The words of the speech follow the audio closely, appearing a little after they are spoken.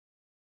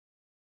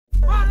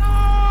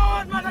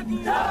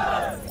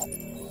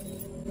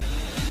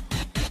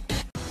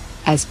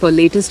As per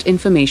latest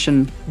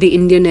information, the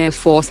Indian Air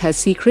Force has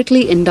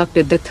secretly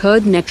inducted the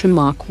third Netra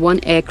Mark I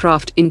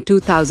aircraft in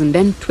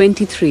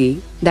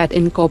 2023, that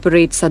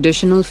incorporates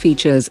additional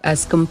features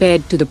as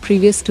compared to the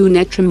previous two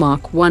Netra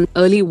Mark I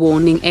early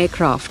warning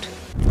aircraft.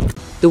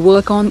 The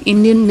work on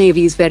Indian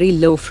Navy's very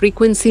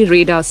low-frequency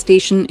radar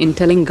station in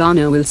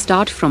Telangana will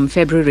start from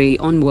February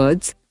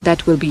onwards,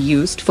 that will be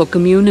used for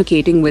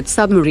communicating with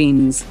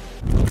submarines.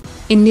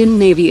 Indian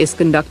Navy is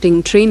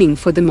conducting training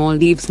for the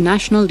Maldives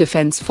National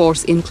Defence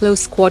Force in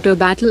close-quarter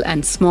battle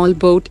and small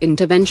boat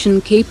intervention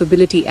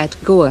capability at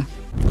Goa.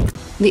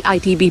 The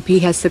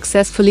ITBP has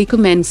successfully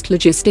commenced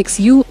logistics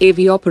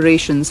UAV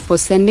operations for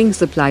sending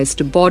supplies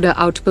to border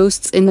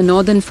outposts in the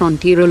northern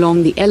frontier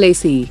along the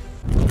LAC.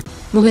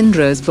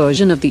 Mahindra's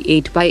version of the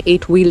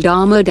 8x8 wheeled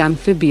armoured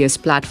amphibious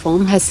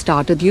platform has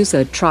started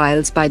user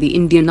trials by the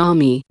Indian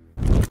Army.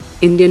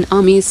 Indian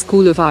Army's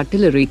School of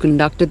Artillery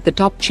conducted the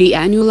Topchi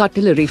annual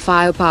artillery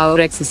firepower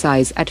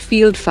exercise at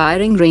field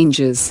firing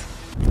ranges.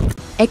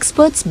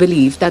 Experts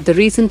believe that the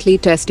recently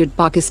tested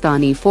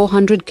Pakistani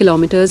 400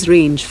 km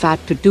range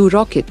Fatah-II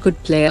rocket could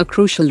play a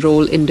crucial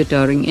role in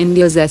deterring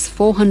India's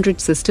S-400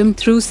 system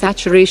through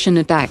saturation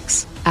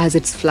attacks, as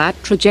its flat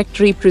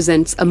trajectory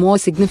presents a more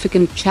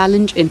significant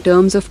challenge in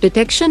terms of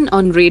detection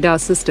on radar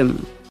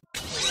system.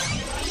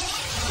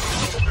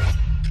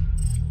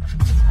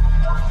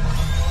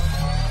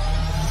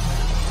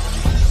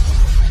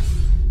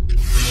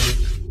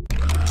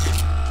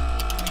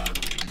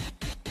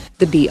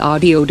 The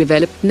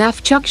DRDO-developed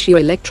Navachakshu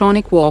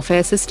electronic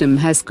warfare system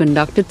has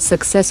conducted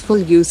successful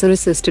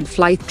user-assisted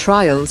flight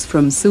trials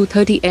from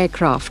Su-30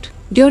 aircraft,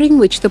 during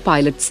which the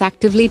pilots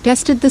actively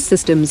tested the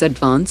system's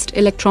advanced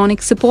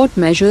electronic support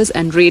measures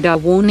and radar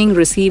warning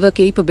receiver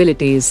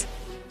capabilities.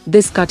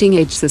 This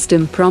cutting-edge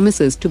system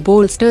promises to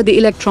bolster the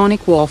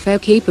electronic warfare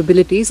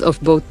capabilities of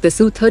both the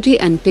Su-30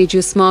 and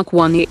Tejas Mark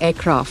I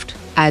aircraft,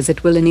 as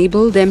it will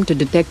enable them to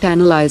detect,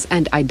 analyze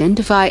and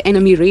identify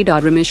enemy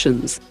radar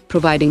emissions,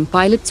 providing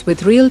pilots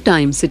with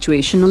real-time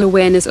situational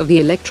awareness of the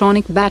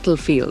electronic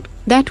battlefield,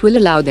 that will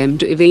allow them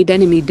to evade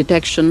enemy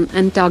detection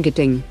and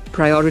targeting,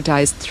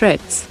 prioritize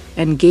threats,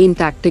 and gain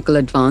tactical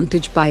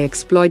advantage by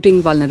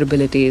exploiting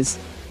vulnerabilities.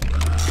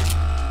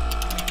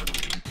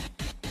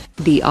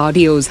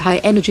 DRDO's High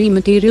Energy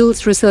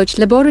Materials Research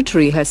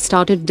Laboratory has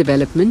started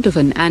development of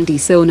an Anti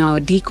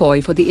Sonar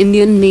Decoy for the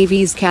Indian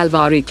Navy's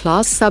Kalvari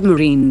class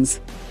submarines.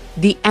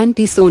 The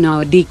Anti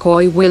Sonar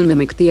Decoy will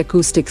mimic the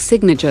acoustic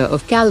signature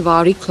of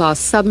Kalvari class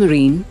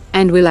submarine,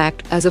 and will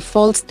act as a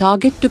false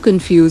target to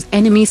confuse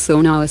enemy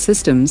sonar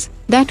systems,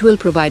 that will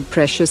provide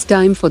precious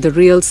time for the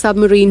real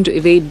submarine to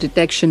evade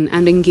detection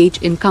and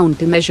engage in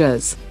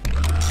countermeasures.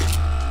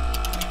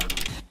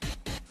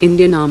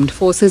 Indian Armed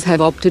Forces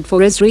have opted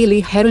for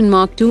Israeli Heron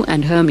Mark II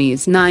and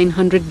Hermes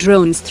 900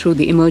 drones through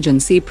the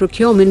emergency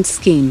procurement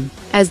scheme,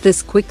 as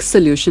this quick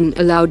solution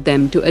allowed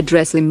them to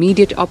address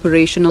immediate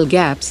operational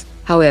gaps.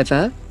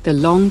 However, the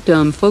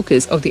long-term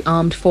focus of the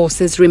armed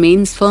forces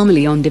remains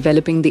firmly on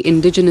developing the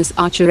indigenous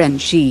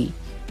Archer-NG.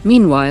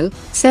 Meanwhile,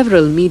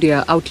 several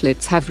media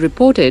outlets have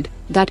reported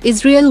that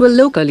Israel will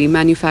locally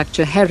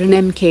manufacture Heron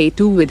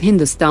Mk2 with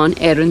Hindustan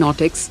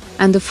Aeronautics,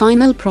 and the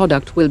final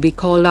product will be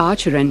called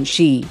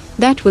Archer-NG,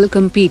 that will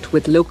compete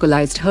with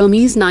localized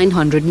Hermes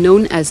 900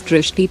 known as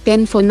Drishti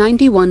 10 for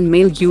 91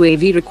 male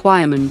UAV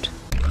requirement.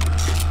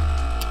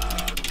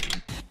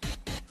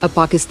 A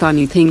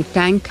Pakistani think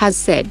tank has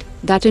said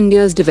that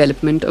India's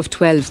development of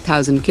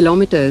 12,000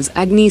 km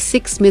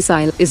Agni-6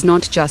 missile is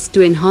not just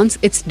to enhance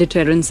its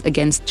deterrence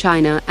against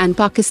China and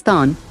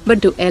Pakistan,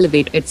 but to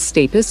elevate its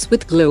status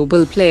with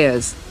global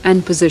players,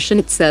 and position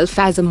itself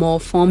as a more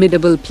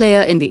formidable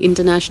player in the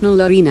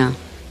international arena.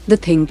 The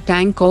think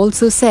tank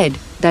also said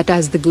that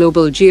as the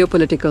global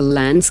geopolitical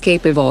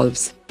landscape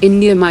evolves,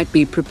 India might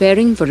be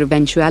preparing for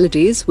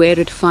eventualities where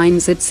it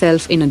finds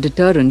itself in a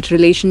deterrent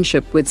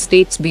relationship with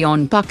states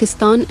beyond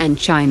Pakistan and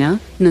China,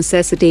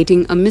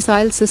 necessitating a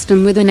missile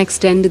system with an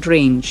extended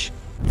range.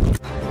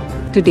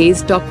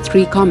 Today's top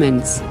 3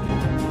 comments.